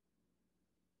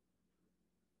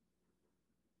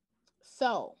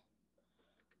 So,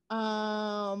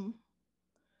 um,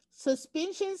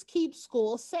 suspensions keep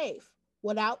schools safe.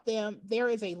 Without them, there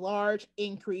is a large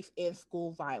increase in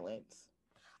school violence.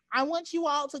 I want you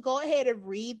all to go ahead and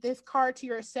read this card to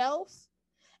yourselves.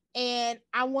 And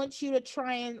I want you to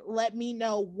try and let me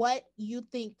know what you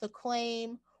think the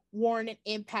claim, warrant, and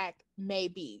impact may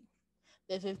be.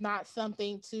 This is not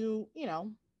something to,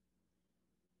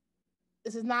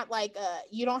 this is not like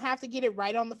you don't have to get it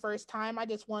right on the first time. I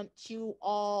just want you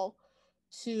all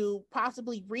to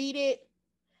possibly read it,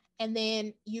 and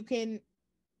then you can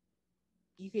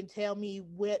tell me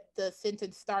what the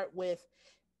sentence start with,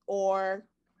 or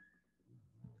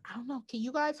I don't know. Can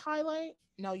you guys highlight?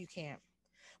 No, you can't.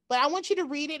 But I want you to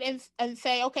read it and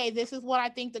say, okay, this is what I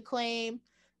think the claim,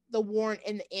 the warrant,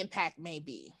 and the impact may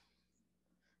be.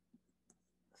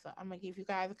 So I'm gonna give you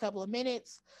guys a couple of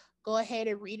minutes. Go ahead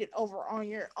and read it over on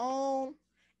your own,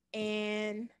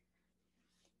 and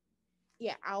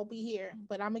yeah, I'll be here.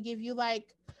 But I'm gonna give you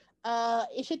like,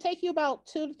 it should take you about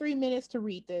 2 to 3 minutes to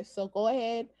read this. So go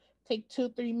ahead, take 2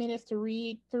 3 minutes to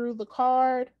read through the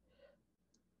card.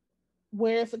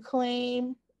 Where's the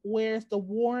claim? Where's the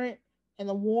warrant? And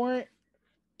the warrant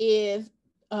is,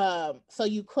 so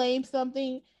you claim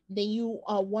something, then you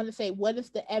want to say what is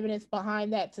the evidence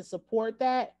behind that to support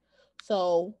that.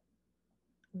 So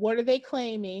what are they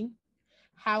claiming?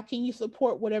 How can you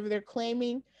support whatever they're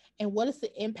claiming? And what is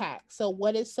the impact? So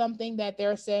what is something that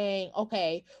they're saying,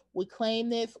 okay, we claim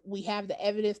this, we have the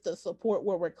evidence to support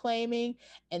what we're claiming,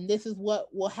 and this is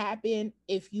what will happen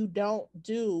if you don't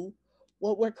do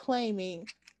what we're claiming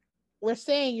we're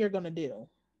saying you're going to do.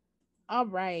 All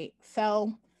right.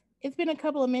 So it's been a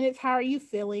couple of minutes. How are you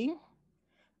feeling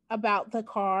about the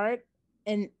card?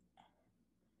 And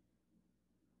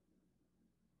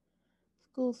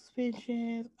school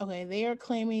suspensions. Okay, they are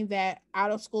claiming that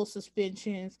out of school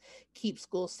suspensions keep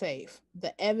schools safe.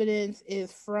 The evidence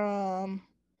is from,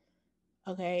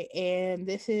 okay, and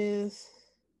this is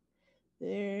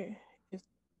there. If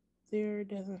there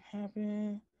doesn't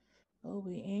happen, there will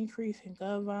be increase in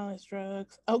gun violence,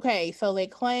 drugs. Okay, so they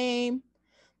claim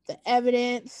the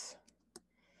evidence.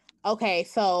 Okay,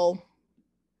 so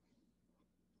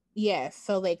yes,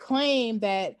 so they claim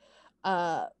that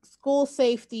school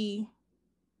safety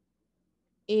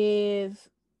is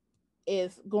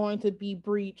going to be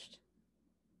breached.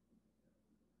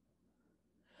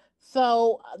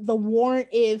 So the warrant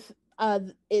is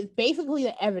basically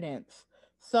the evidence.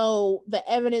 So the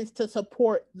evidence to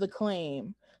support the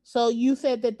claim. So you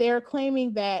said that they're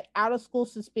claiming that out of school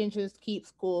suspensions keep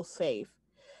schools safe,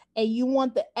 and you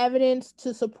want the evidence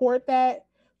to support that.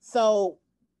 So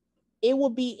it will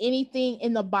be anything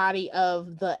in the body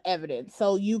of the evidence.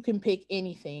 So you can pick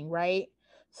anything, right?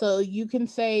 So you can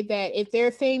say that if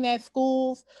they're saying that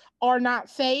schools are not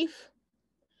safe,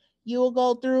 you will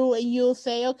go through and you'll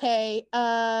say, okay,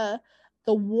 the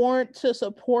warrant to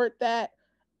support that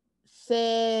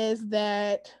says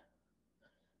that,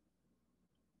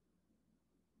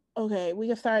 okay, we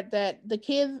can start that the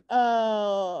kids,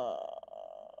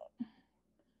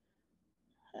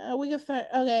 we can start,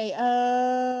 okay,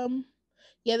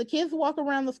 yeah, the kids walk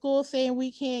around the school saying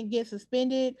we can't get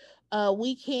suspended.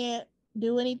 We can't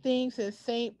do anything since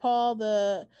St. Paul,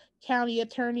 the county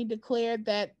attorney, declared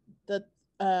that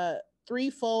the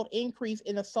threefold increase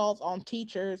in assaults on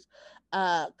teachers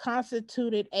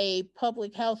constituted a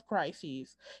public health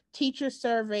crisis. Teacher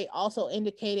survey also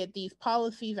indicated these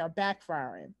policies are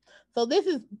backfiring. So this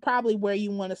is probably where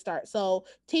you want to start. So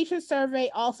teacher survey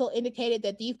also indicated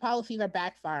that these policies are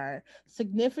backfiring.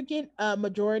 Significant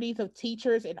majorities of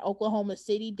teachers in Oklahoma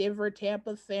City, Denver,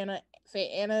 Tampa, Santa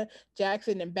Ana,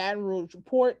 Jackson, and Baton Rouge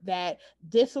report that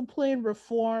discipline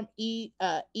reform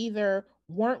either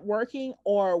weren't working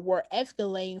or were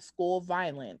escalating school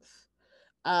violence.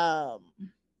 Um,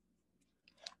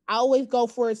 I always go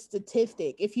for a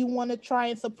statistic. If you want to try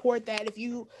and support that, if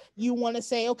you want to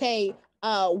say, okay,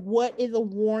 what is a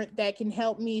warrant that can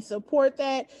help me support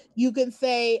that? You can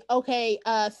say, okay,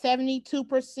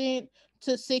 72%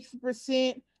 to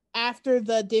 60% after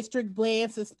the district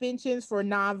banned suspensions for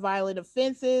nonviolent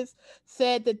offenses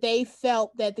said that they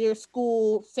felt that their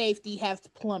school safety has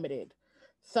plummeted.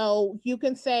 So you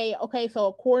can say, okay, so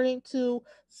according to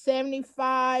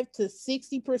 75 to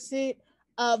 60%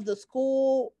 of the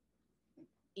school,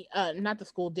 not the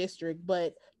school district,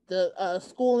 but the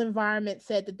school environment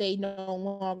said that they no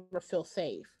longer feel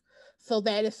safe. So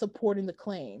that is supporting the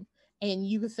claim. And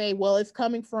you could say, well, it's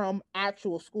coming from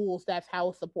actual schools. That's how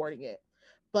it's supporting it.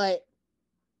 But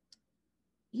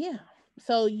yeah.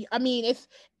 So I mean, it's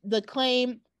the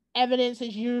claim evidence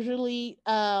is usually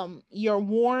your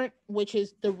warrant, which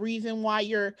is the reason why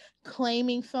you're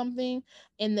claiming something,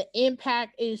 and the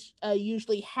impact is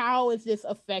usually how is this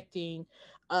affecting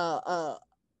a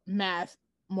mass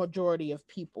majority of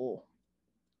people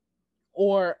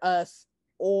or us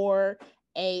or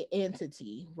a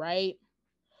entity, right?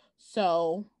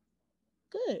 So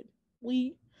good.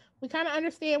 We we kind of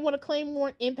understand what a claim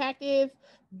warrant impact is.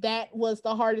 That was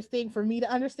the hardest thing for me to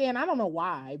understand. I don't know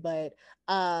why, but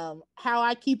how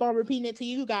I keep on repeating it to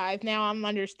you guys, now I'm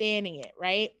understanding it,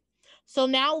 right? So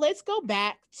now let's go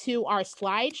back to our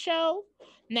slideshow.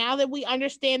 Now that we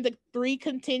understand the three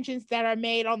contentions that are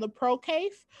made on the pro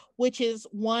case, which is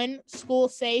one, school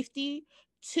safety,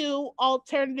 two,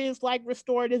 alternatives like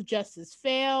restorative justice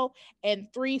fail, and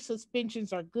three,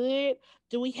 suspensions are good.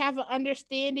 Do we have an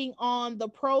understanding on the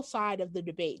pro side of the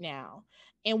debate now?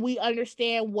 And we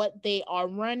understand what they are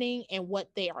running and what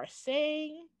they are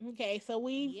saying. Okay, so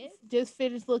we just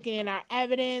finished looking at our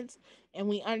evidence and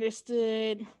we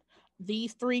understood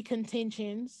these three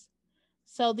contentions.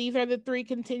 So these are the three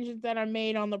contentions that are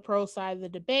made on the pro side of the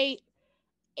debate.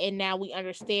 And now we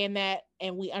understand that,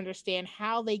 and we understand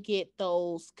how they get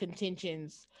those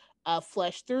contentions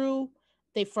fleshed through.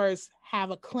 They first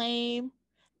have a claim,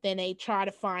 then they try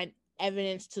to find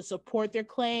evidence to support their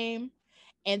claim.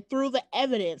 And through the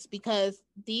evidence, because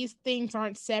these things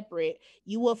aren't separate,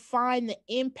 you will find the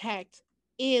impact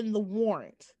in the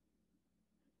warrant.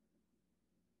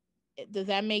 Does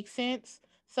that make sense?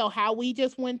 So, how we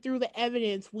just went through the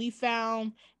evidence, we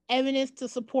found evidence to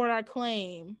support our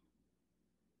claim,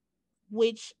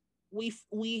 which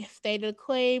we stated a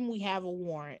claim, we have a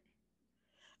warrant.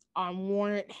 Our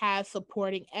warrant has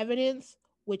supporting evidence,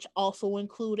 which also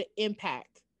include an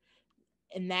impact,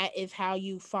 and that is how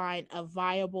you find a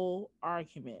viable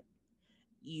argument.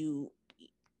 You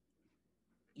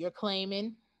you're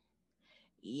claiming,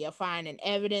 you're finding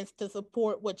evidence to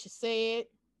support what you said,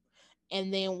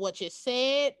 and then what you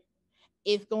said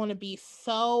is going to be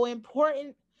so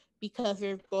important because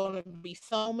there's going to be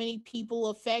so many people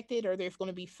affected, or there's going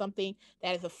to be something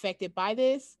that is affected by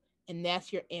this, and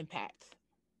that's your impact.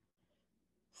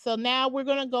 So now we're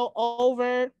going to go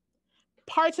over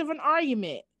parts of an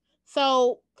argument.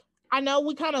 So I know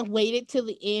we kind of waited till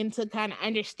the end to kind of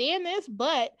understand this,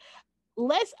 but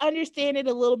let's understand it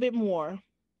a little bit more.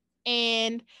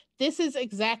 And this is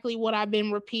exactly what I've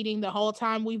been repeating the whole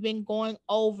time we've been going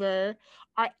over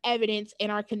our evidence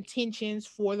and our contentions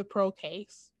for the pro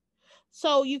case.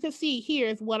 So you can see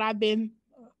here's what I've been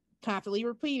constantly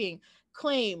repeating: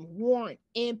 claim, warrant,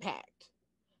 impact.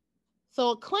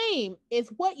 So a claim is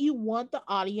what you want the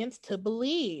audience to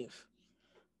believe.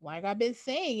 Like I've been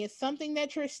saying, it's something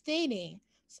that you're stating,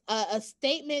 a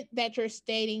statement that you're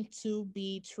stating to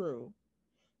be true.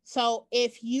 So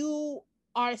if you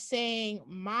are saying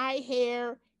my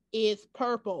hair is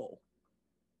purple,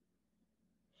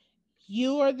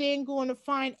 you are then going to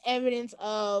find evidence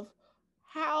of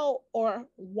how or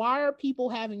why are people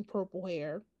having purple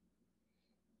hair.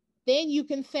 Then you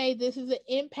can say this is an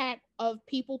impact of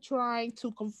people trying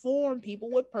to conform people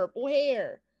with purple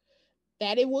hair,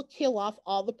 that it will kill off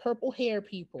all the purple hair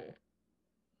people.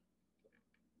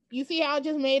 You see how I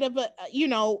just made up a,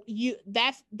 you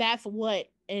that's what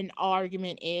an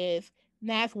argument is.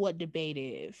 That's what debate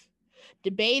is.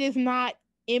 Debate is not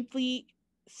empty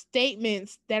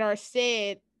statements that are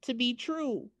said to be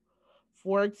true.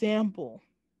 For example,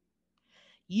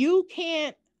 you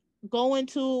can't go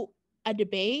into a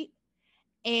debate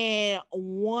and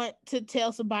want to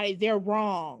tell somebody they're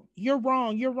wrong. You're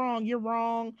wrong. You're wrong. You're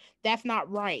wrong. That's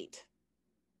not right.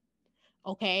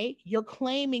 Okay? You're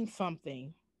claiming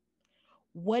something.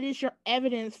 What is your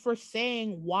evidence for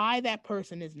saying why that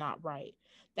person is not right?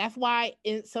 That's why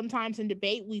sometimes in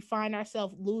debate we find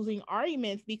ourselves losing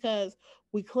arguments because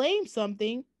we claim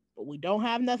something, but we don't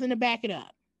have nothing to back it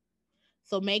up.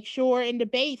 So make sure in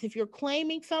debates, if you're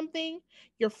claiming something,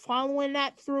 you're following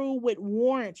that through with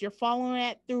warrants. You're following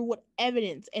that through with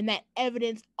evidence. And that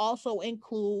evidence also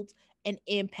includes an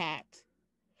impact.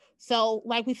 So,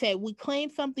 like we said, we claim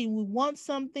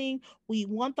something, we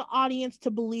want the audience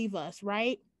to believe us,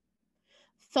 right?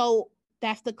 So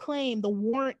that's the claim. The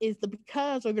warrant is the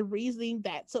because or the reasoning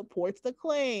that supports the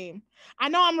claim. I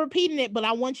know I'm repeating it, but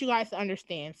I want you guys to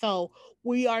understand. So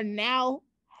we are now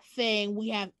saying we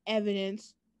have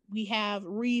evidence, we have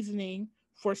reasoning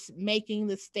for making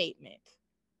the statement.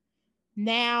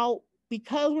 Now,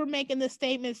 because we're making the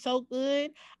statement so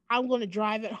good, I'm going to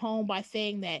drive it home by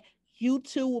saying that you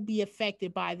too will be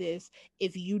affected by this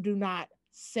if you do not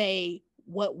say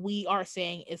what we are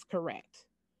saying is correct.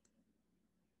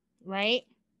 Right?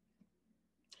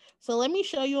 So let me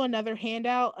show you another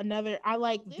handout. I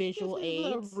like visual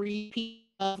aids. A repeat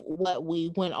of what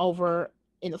we went over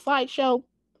in the slideshow.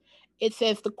 It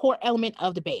says the core element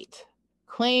of debate,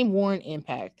 claim, warrant,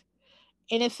 impact.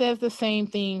 And it says the same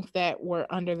things that were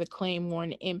under the claim,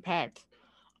 warrant, impact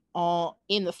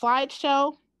in the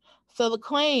slideshow. So the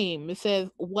claim, it says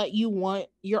what you want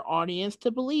your audience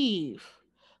to believe.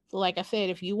 So like I said,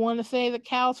 if you want to say the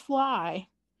cows fly,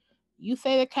 you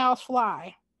say the cows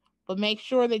fly, but make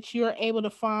sure that you're able to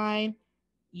find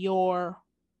your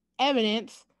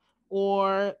evidence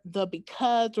or the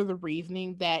because or the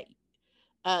reasonings that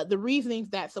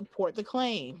support the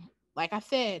claim. Like I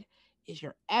said, is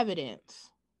your evidence.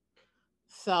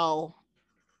 So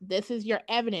this is your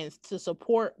evidence to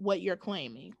support what you're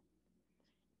claiming.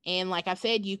 And like I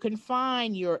said, you can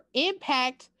find your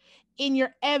impact in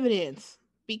your evidence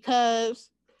because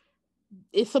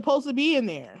it's supposed to be in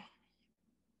there.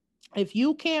 If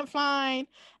you can't find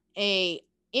a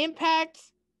impact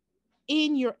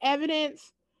in your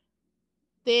evidence,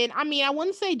 then I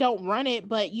wouldn't say don't run it,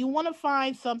 but you want to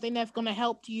find something that's going to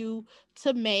help you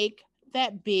to make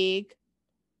that big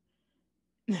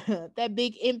that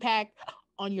big impact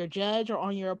on your judge or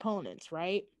on your opponents,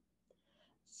 right?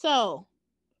 So,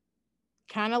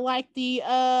 kind of like the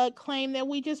claim that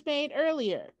we just made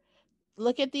earlier.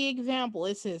 Look at the example.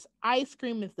 It says ice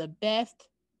cream is the best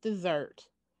dessert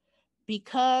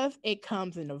because it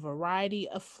comes in a variety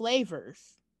of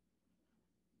flavors.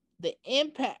 The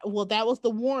impact, well, that was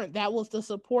the warrant, that was the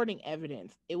supporting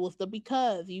evidence. It was the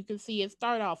because. You can see it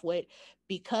start off with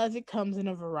because it comes in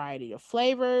a variety of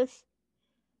flavors.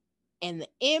 And the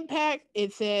impact,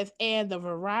 it says, and the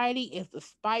variety is the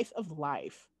spice of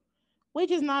life,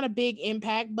 which is not a big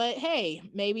impact, but hey,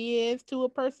 maybe it is to a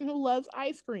person who loves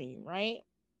ice cream, right?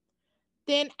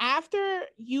 Then after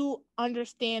you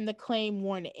understand the claim,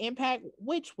 warrant, and impact,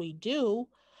 which we do,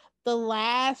 the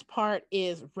last part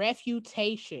is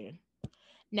refutation.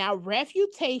 Now,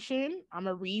 refutation, I'm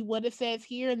going to read what it says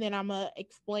here and then I'm going to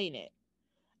explain it.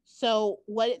 So,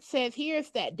 what it says here is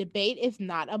that debate is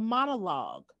not a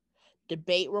monologue.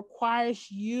 Debate requires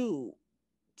you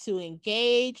to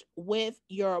engage with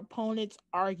your opponent's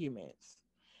arguments.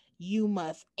 You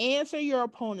must answer your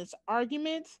opponent's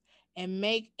arguments and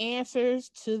make answers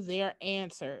to their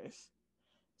answers.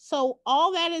 So,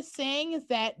 all that is saying is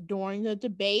that during the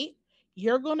debate,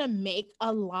 you're going to make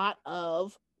a lot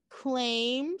of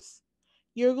claims,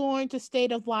 you're going to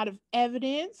state a lot of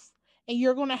evidence, and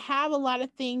you're going to have a lot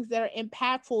of things that are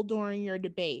impactful during your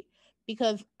debate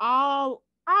because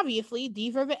obviously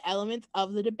these are the elements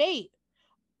of the debate.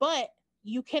 But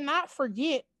you cannot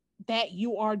forget that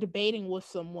you are debating with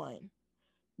someone,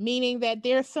 meaning that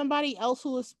there's somebody else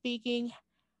who is speaking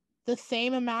the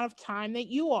same amount of time that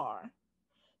you are.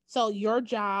 So your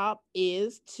job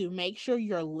is to make sure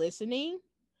you're listening,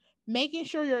 making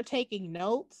sure you're taking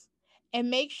notes, and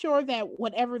make sure that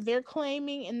whatever they're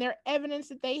claiming and their evidence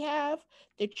that they have,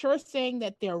 that you're saying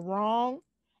that they're wrong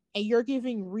and you're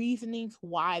giving reasonings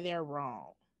why they're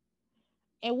wrong.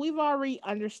 And we've already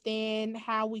understand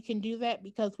how we can do that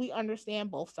because we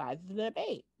understand both sides of the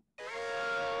debate.